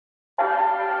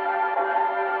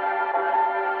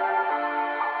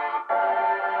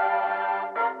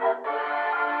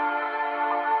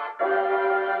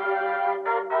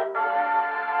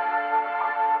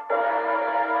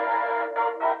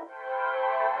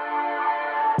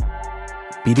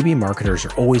B2B marketers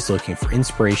are always looking for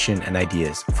inspiration and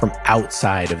ideas from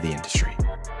outside of the industry.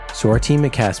 So our team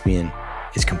at Caspian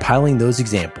is compiling those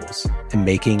examples and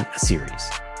making a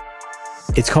series.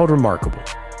 It's called Remarkable,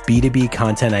 B2B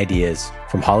content ideas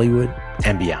from Hollywood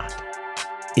and beyond.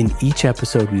 In each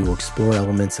episode, we will explore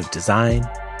elements of design,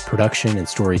 production, and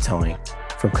storytelling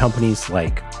from companies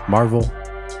like Marvel,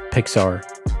 Pixar,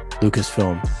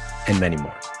 Lucasfilm, and many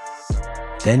more.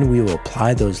 Then we will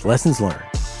apply those lessons learned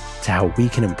to how we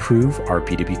can improve our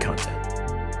B2B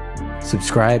content.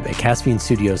 Subscribe at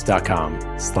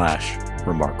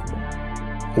caspianstudios.com/remarkable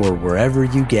or wherever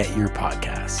you get your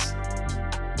podcasts.